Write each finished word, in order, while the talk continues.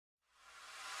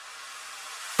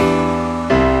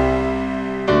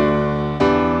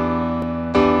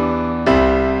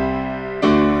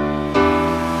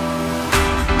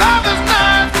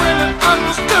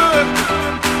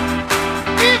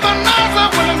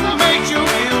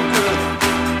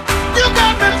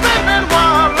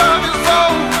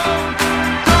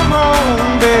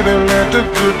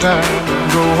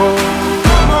times roll.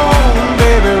 Come on,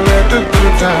 baby, let the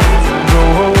good times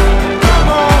roll. Come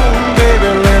on,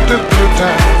 baby, let the good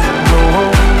times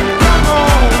roll. Come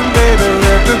on, baby,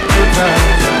 let the good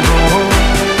times roll.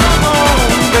 Come on,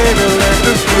 baby, let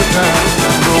the good times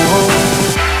roll.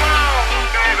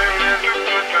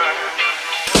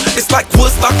 It's like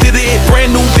Woodstock did it,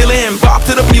 brand new villain. Bob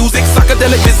to the music,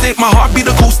 psychedelic visit. My heartbeat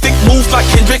acoustic, moves like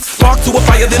Hendrix. Spark to a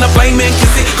fire, then a flame and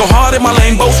kiss it. Go hard in my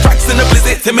lane, both strikes in the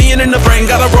blizzard. 10 million in the brain,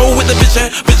 gotta roll with the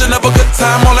vision. Vision of a good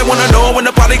time, all I wanna know when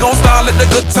the party gon' start, let the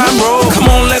good time roll.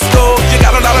 Come on, let's go, you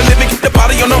got a lot of living, keep the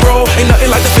party on the road. Ain't nothing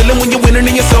like the feeling when you're winning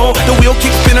in your soul. The wheel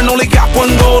keeps spinning, only got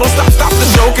one goal. Don't stop, stop the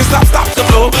show, can't stop, stop the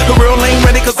flow. The real ain't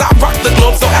ready cause I rock the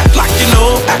globe. So act like you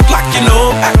know, act like you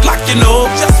know, act like you know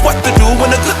just what to do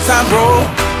when the good time roll.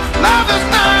 Love is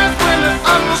nice when it's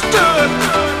understood,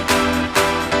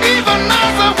 even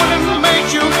nicer when it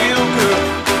makes you feel good.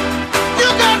 You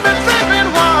got me tripping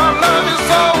while love is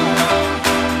so.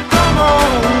 Come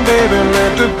on, baby,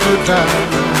 let the good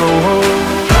times roll.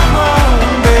 Come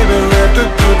on, baby, let the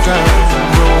good times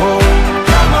roll.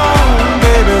 Come on,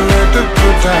 baby, let the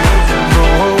good times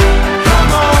roll.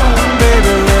 Come on,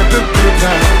 baby, let the good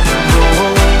times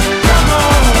roll. Come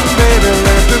on, baby,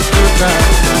 let the good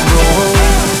times roll.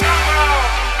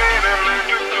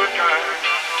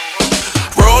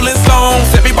 Rolling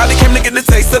Stones, everybody came to get the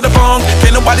taste of the phone.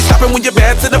 Can't nobody stop it when you're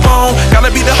bad to the bone.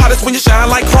 Gotta be the hottest when you shine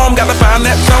like chrome. Gotta find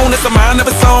that zone, it's a mind of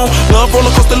its own. Love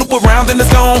roller coaster, loop around in the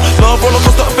zone. Love roller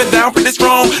coaster up and down, pretty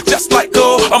strong. Just like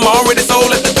gold, I'm already sold,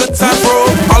 let the good times roll.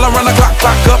 All around the clock,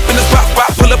 clock up in the spot,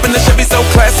 spot. Pull up in the Chevy, so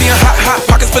classy and hot, hot.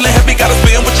 Pockets feeling heavy, gotta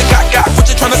spend what you got. What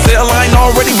you tryna sell, I ain't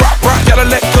already rock, rock. Gotta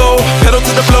let go, pedal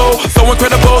to the flow. So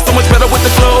incredible, so much better with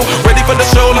the flow. Ready for the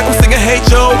show, like I'm singing Hey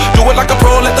Joe. Do it like a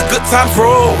pro, let the good times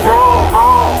roll.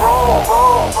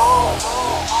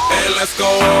 Hey, let's go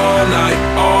all night,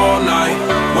 all night.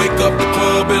 Wake up the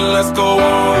club and let's go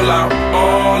all out,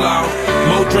 all out.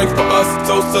 More drinks for us,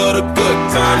 toast to the good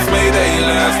times. May they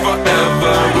last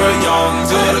forever. We're young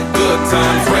to the good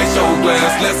times. Raise your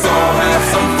glass, let's all have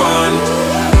some fun.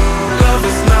 Love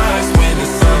is nice when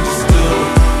it's understood,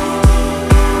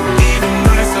 even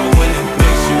nicer when it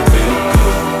makes you feel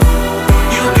good.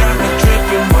 You got me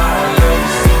tripping while I love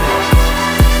you so.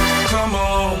 Come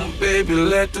on, baby,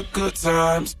 let the good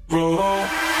times roll.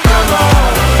 Come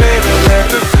on, baby, let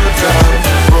the good times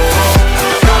roll.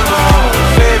 Come on,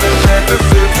 baby, let the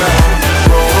good times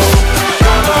roll.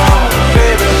 Come on,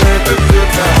 baby, let the good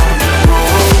times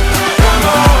roll. Come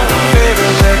on, baby,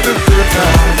 let the good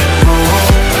times roll.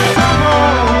 Come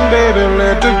on, baby,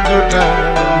 let the good times